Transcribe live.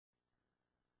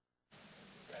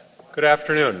Good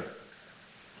afternoon.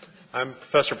 I'm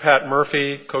Professor Pat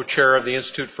Murphy, co-chair of the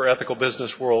Institute for Ethical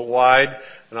Business Worldwide,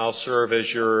 and I'll serve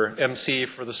as your MC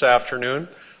for this afternoon.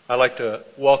 I'd like to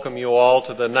welcome you all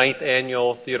to the 9th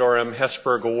Annual Theodore M.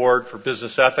 Hesburgh Award for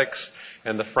Business Ethics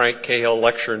and the Frank Cahill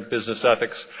Lecture in Business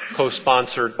Ethics,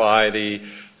 co-sponsored by the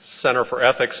Center for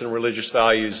Ethics and Religious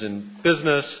Values in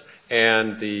Business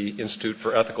and the Institute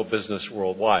for Ethical Business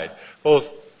Worldwide.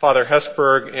 Both Father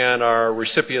Hesburgh and our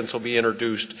recipients will be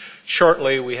introduced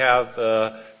shortly. We have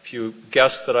a few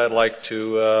guests that I'd like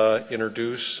to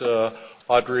introduce.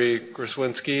 Audrey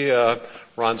Grzywinski,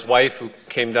 Ron's wife, who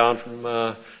came down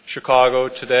from Chicago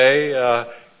today.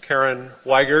 Karen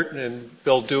Weigert and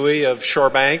Bill Dewey of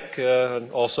ShoreBank,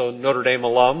 and also Notre Dame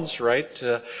alums,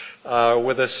 right,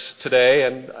 with us today.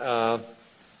 And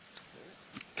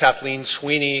Kathleen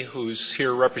Sweeney, who's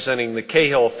here representing the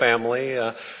Cahill family,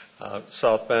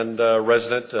 South Bend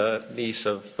resident, niece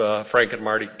of Frank and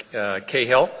Marty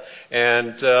Cahill,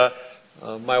 and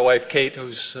my wife Kate,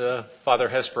 who's Father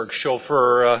Hesburgh's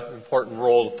chauffeur, important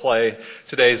role to play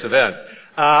today's event.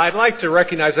 I'd like to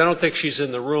recognize, I don't think she's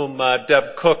in the room,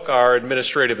 Deb Cook, our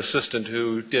administrative assistant,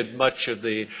 who did much of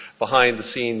the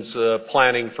behind-the-scenes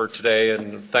planning for today,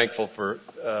 and thankful to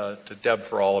Deb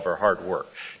for all of her hard work.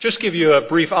 Just give you a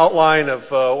brief outline of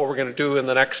what we're going to do in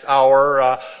the next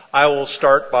hour. I will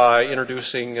start by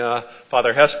introducing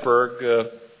Father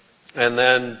Hesburgh, and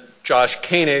then Josh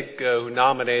Koenig, who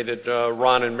nominated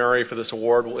Ron and Mary for this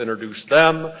award, will introduce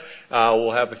them.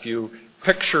 We'll have a few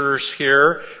pictures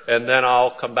here, and then I'll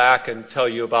come back and tell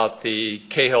you about the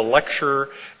Cahill Lecture,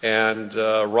 and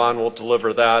Ron will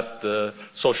deliver that, the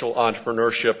social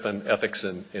entrepreneurship and ethics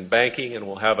in banking, and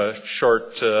we'll have a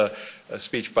short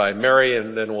speech by Mary,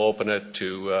 and then we'll open it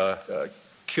to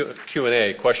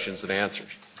Q&A, questions and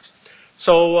answers.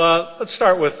 So let's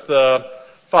start with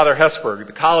Father Hesburgh.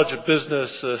 The College of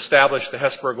Business established the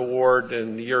Hesburgh Award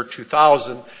in the year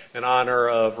 2000 in honor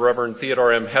of Reverend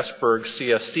Theodore M. Hesburgh,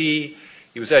 CSC.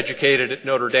 He was educated at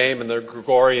Notre Dame and the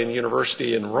Gregorian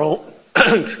University in Rome,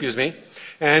 excuse me,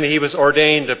 and he was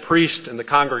ordained a priest in the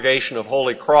Congregation of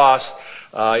Holy Cross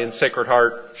in Sacred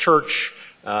Heart Church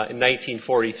in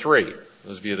 1943.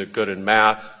 Those of you that are good in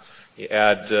math, you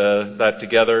add that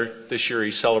together. This year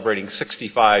he's celebrating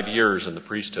 65 years in the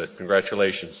priesthood.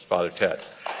 Congratulations, Father Ted.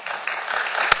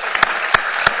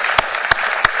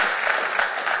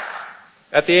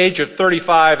 At the age of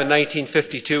 35 in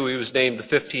 1952, he was named the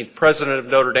 15th president of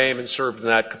Notre Dame and served in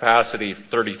that capacity for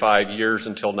 35 years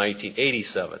until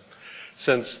 1987.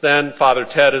 Since then, Father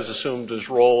Ted has assumed his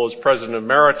role as president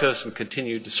emeritus and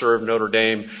continued to serve Notre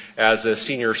Dame as a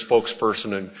senior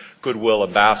spokesperson and goodwill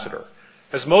ambassador.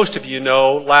 As most of you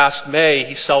know, last May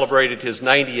he celebrated his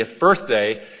 90th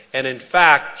birthday, and in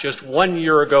fact, just 1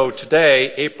 year ago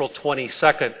today, April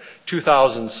 22nd,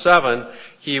 2007,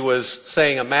 he was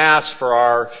saying a mass for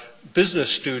our business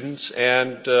students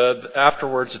and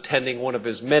afterwards attending one of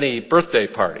his many birthday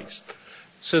parties.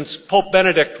 Since Pope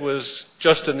Benedict was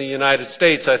just in the United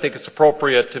States, I think it's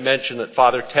appropriate to mention that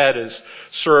Father Ted has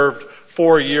served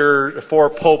 4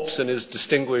 popes in his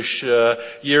distinguished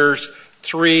years,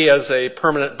 3 as a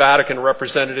permanent Vatican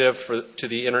representative to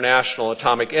the International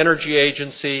Atomic Energy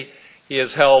Agency. He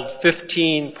has held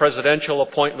 15 presidential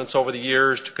appointments over the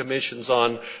years to commissions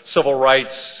on civil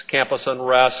rights, campus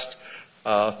unrest,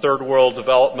 third world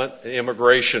development, and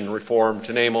immigration reform,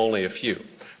 to name only a few.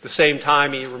 At the same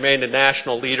time, he remained a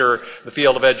national leader in the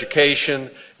field of education,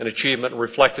 an achievement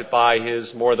reflected by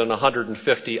his more than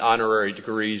 150 honorary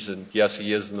degrees, and yes,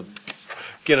 he is in the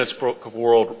Guinness Book of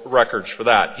World Records for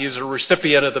that. He is a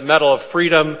recipient of the Medal of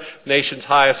Freedom, the nation's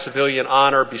highest civilian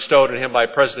honor bestowed on him by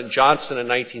President Johnson in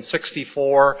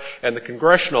 1964, and the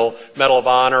Congressional Medal of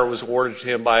Honor was awarded to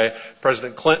him by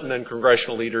President Clinton and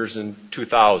congressional leaders in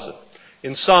 2000.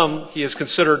 In sum, he is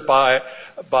considered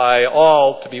by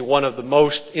all to be one of the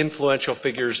most influential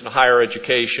figures in higher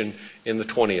education in the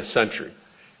 20th century.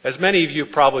 As many of you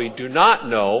probably do not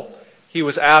know, he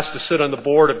was asked to sit on the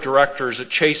board of directors at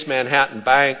Chase Manhattan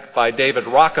Bank by David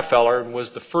Rockefeller and was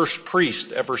the first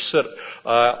priest to ever sit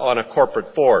on a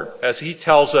corporate board. As he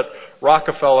tells it,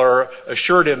 Rockefeller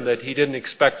assured him that he didn't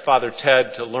expect Father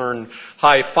Ted to learn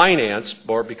high finance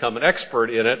or become an expert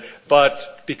in it,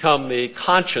 but become the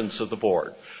conscience of the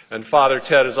board. And Father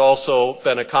Ted has also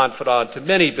been a confidant to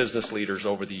many business leaders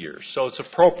over the years. So it's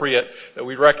appropriate that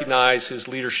we recognize his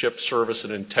leadership, service,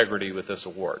 and integrity with this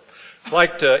award. I'd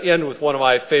like to end with one of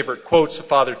my favorite quotes of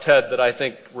Father Ted that I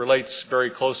think relates very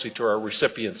closely to our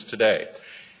recipients today.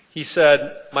 He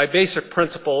said, "My basic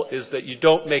principle is that you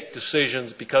don't make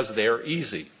decisions because they are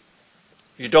easy.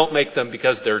 You don't make them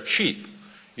because they're cheap.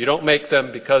 You don't make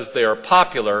them because they are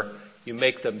popular. You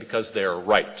make them because they are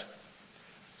right.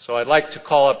 So I'd like to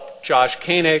call up Josh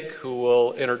Koenig, who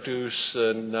will introduce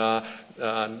and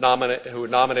who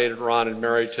nominated Ron and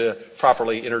Mary to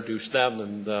properly introduce them,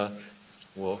 and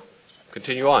we'll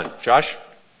continue on. Josh?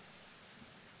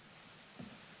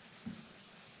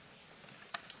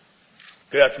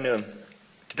 Good afternoon.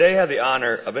 Today I have the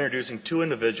honor of introducing two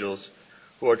individuals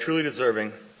who are truly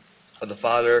deserving of the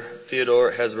Father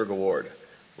Theodore Hesburgh Award,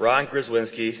 Ron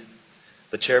Grzywinski,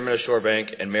 the chairman of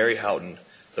ShoreBank, and Mary Houghton,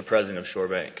 the president of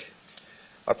ShoreBank.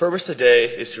 Our purpose today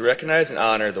is to recognize and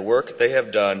honor the work they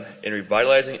have done in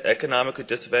revitalizing economically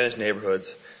disadvantaged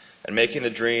neighborhoods and making the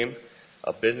dream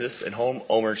of business and home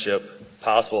ownership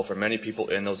possible for many people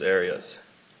in those areas.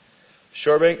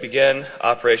 ShoreBank began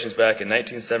operations back in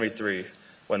 1973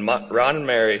 when Ron and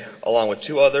Mary, along with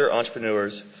two other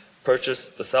entrepreneurs,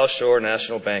 purchased the South Shore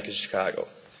National Bank in Chicago.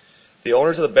 The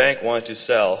owners of the bank wanted to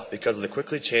sell because of the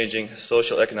quickly changing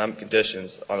social-economic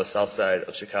conditions on the south side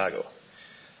of Chicago.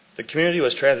 The community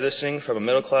was transitioning from a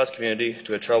middle-class community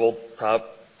to a troubled,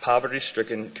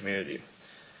 poverty-stricken community.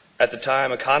 At the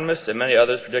time, economists and many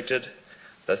others predicted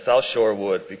that South Shore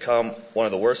would become one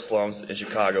of the worst slums in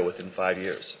Chicago within 5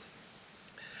 years.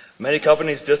 Many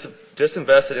companies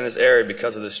disinvested in this area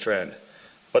because of this trend,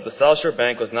 but the South Shore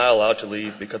Bank was not allowed to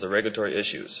leave because of regulatory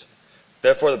issues.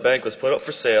 Therefore, the bank was put up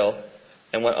for sale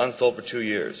and went unsold for 2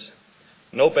 years.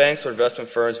 No banks or investment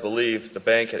firms believed the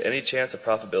bank had any chance of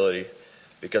profitability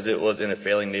because it was in a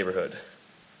failing neighborhood.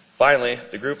 Finally,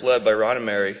 the group led by Ron and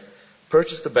Mary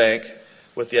purchased the bank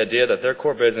with the idea that their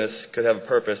core business could have a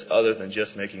purpose other than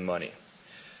just making money.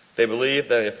 They believed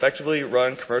that an effectively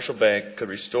run commercial bank could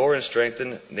restore and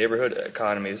strengthen neighborhood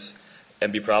economies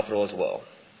and be profitable as well.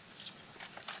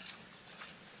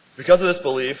 Because of this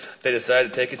belief, they decided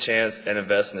to take a chance and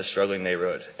invest in a struggling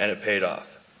neighborhood, and it paid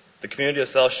off. The community of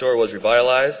South Shore was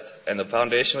revitalized, and the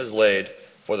foundation was laid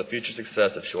for the future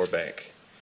success of ShoreBank.